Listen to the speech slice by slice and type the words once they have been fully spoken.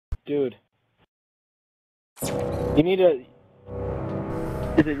Dude. You need to...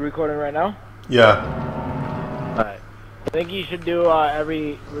 Is it recording right now? Yeah. Alright. I think you should do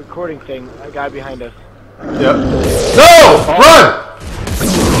every recording thing. That guy behind us. Yep. No! Run!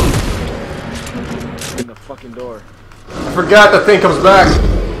 In the fucking door. I forgot the thing comes back.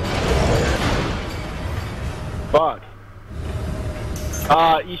 Fuck.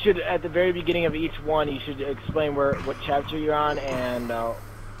 You should, at the very beginning of each one, you should explain what chapter you're on and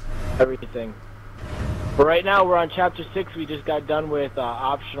everything. But right now, we're on chapter 6. We just got done with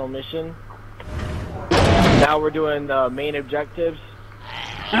optional mission. Now we're doing the main objectives.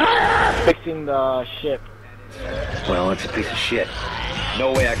 Fixing the ship. Well, it's a piece of shit.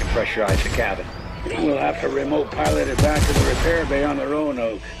 No way I can pressurize the cabin. We'll have to remote pilot it back to the repair bay on the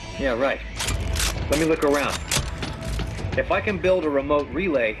Roanoke. Yeah, right. Let me look around. If I can build a remote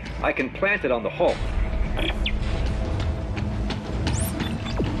relay, I can plant it on the hull.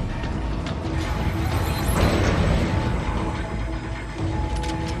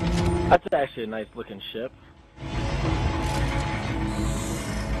 That's actually a nice looking ship.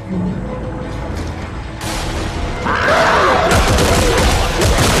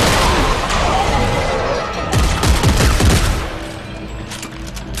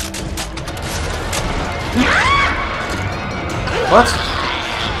 What?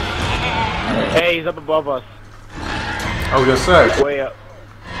 Hey, he's up above us. I was gonna say. Way up.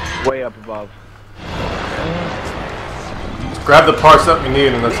 Way up above. Let's grab the parts that we need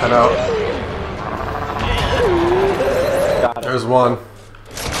and let's head out. There's one.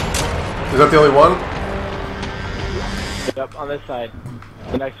 Is that the only one? Yep, on this side.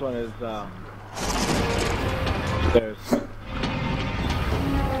 The next one is, there's.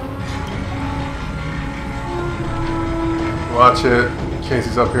 Watch it.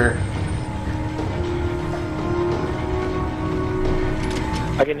 Casey's up here.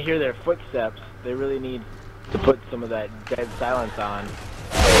 I can hear their footsteps. They really need to put some of that dead silence on.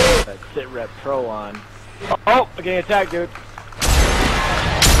 That sit rep pro on. Oh, I'm getting attacked, dude.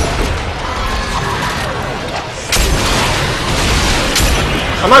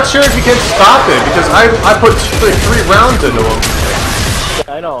 I'm not sure if you can stop it because I put three rounds into him.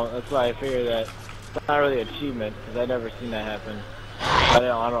 I know. That's why I figured that it's not really an achievement because I've never seen that happen. I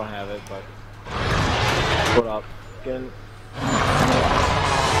don't have it, but hold up. Getting.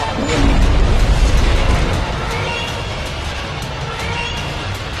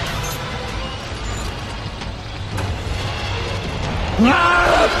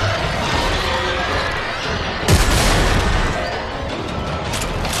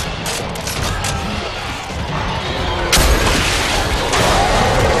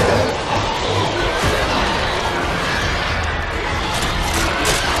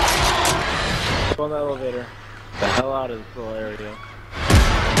 Go on the elevator. The hell out of this little area.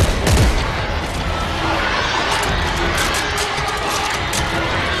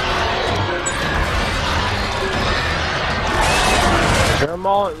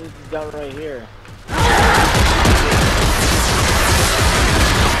 Thermal, this is down right here.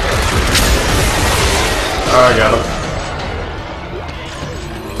 Oh, I got him.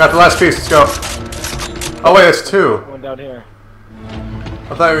 Got the last piece, let's go. Oh wait, that's two. One down here.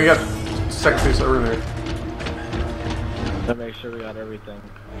 I thought we got the second piece over there. To make sure we got everything.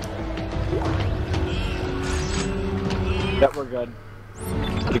 Yep, we're good.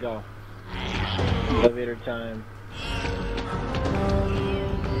 Let's go. Elevator time.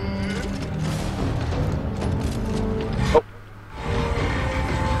 Oh.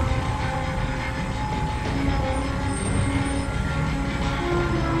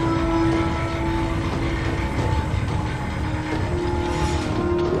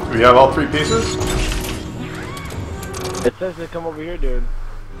 Do we have all three pieces? It says to come over here, dude.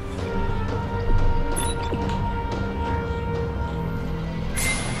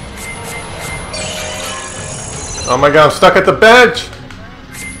 Oh my god, I'm stuck at the bench!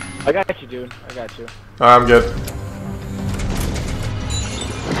 I got you, dude. I got you. I'm good.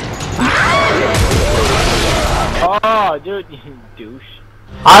 Oh, dude, you douche.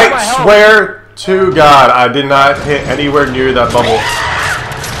 I swear to God, I did not hit anywhere near that bubble.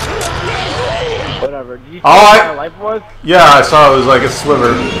 Whatever. Did you see Oh, what my life was? Yeah, I saw it was like a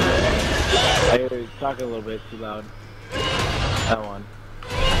sliver. I was talking a little bit too loud. That one.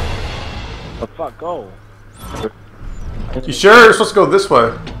 The fuck, go. You sure you're supposed to go this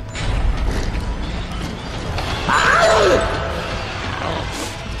way?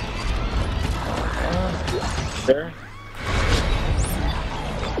 Sure.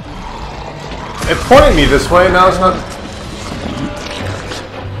 It pointed me this way, now it's not...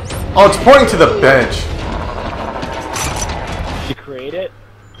 Oh, it's pointing to the bench. Did you create it?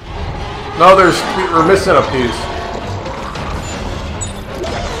 No, we're missing a piece.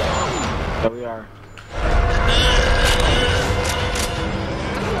 There we are.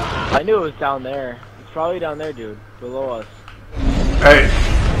 I knew it was down there. It's probably down there, dude. Below us. Hey,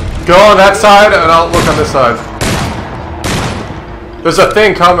 go on that side and I'll look on this side. There's a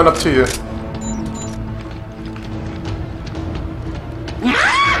thing coming up to you.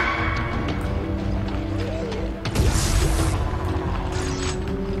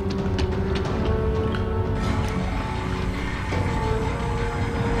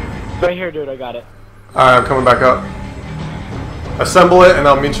 Right here, dude. I got it. Alright, I'm coming back up. Assemble it and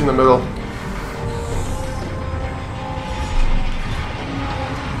I'll meet you in the middle.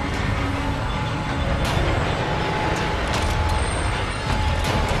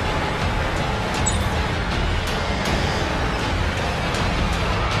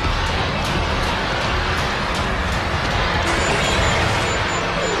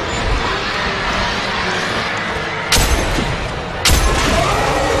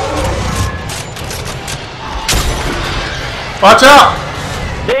 Watch out!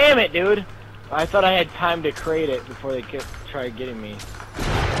 Damn it, dude! I thought I had time to create it before they tried getting me.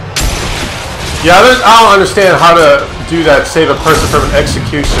 Yeah, I don't understand how to do that, save a person from an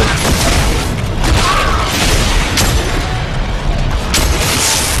execution.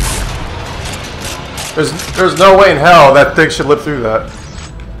 There's no way in hell that thing should live through that.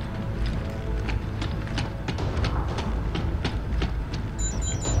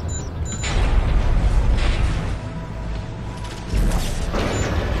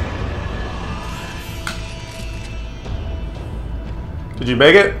 Did you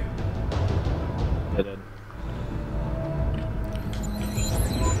make it? I did.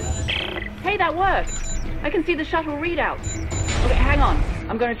 Hey, that worked! I can see the shuttle readouts. Okay, hang on.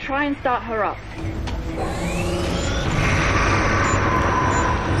 I'm going to try and start her up.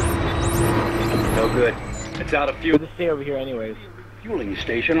 No good. It's out of fuel. We'll just stay over here anyways. Fueling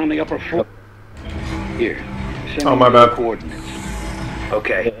station on the upper floor. Here. Send Oh, me my the bad. coordinates.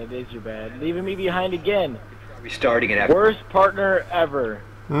 Okay. It is your bad. Leaving me behind again. Restarting and after. Worst partner ever.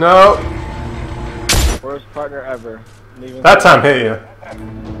 No. Worst partner ever. Leaving That time hit you.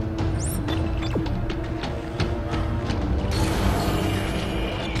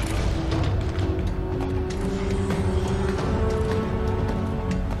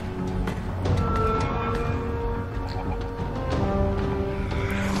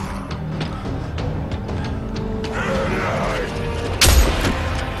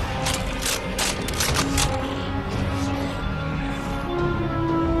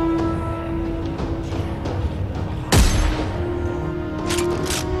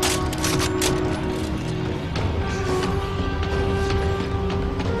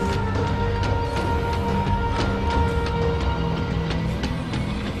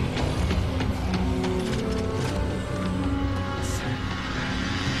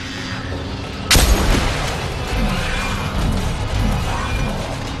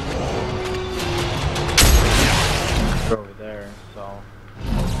 over there, so.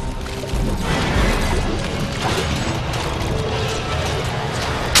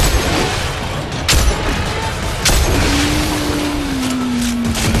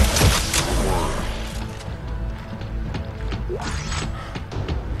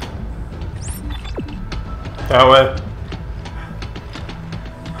 That way.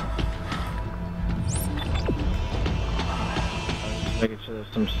 Making sure there's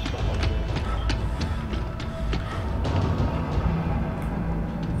some stuff up here.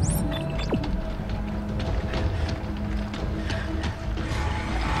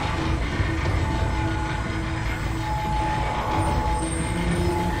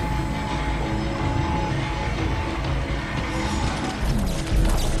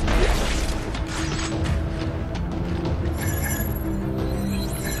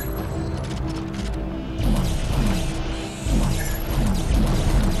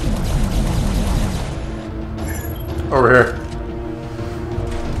 Over here.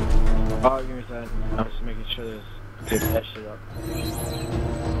 Oh, give me a second. I'm just making sure there's get that shit up.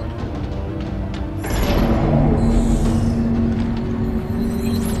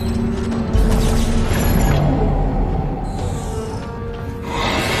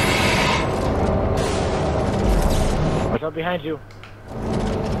 Watch out behind you.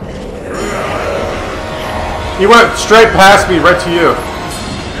 He went straight past me, right to you.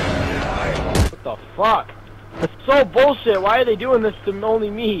 What the fuck? It's so bullshit. Why are they doing this to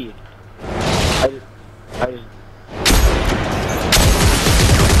only me? I just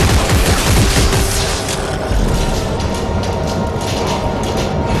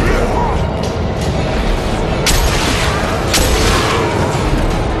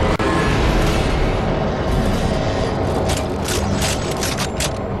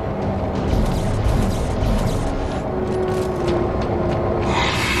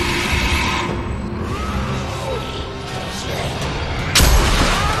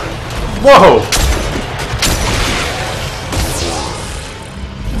Whoa!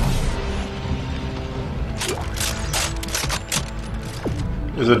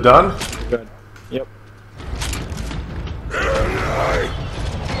 Is it done? Good. Yep.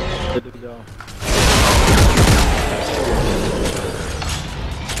 Good to go.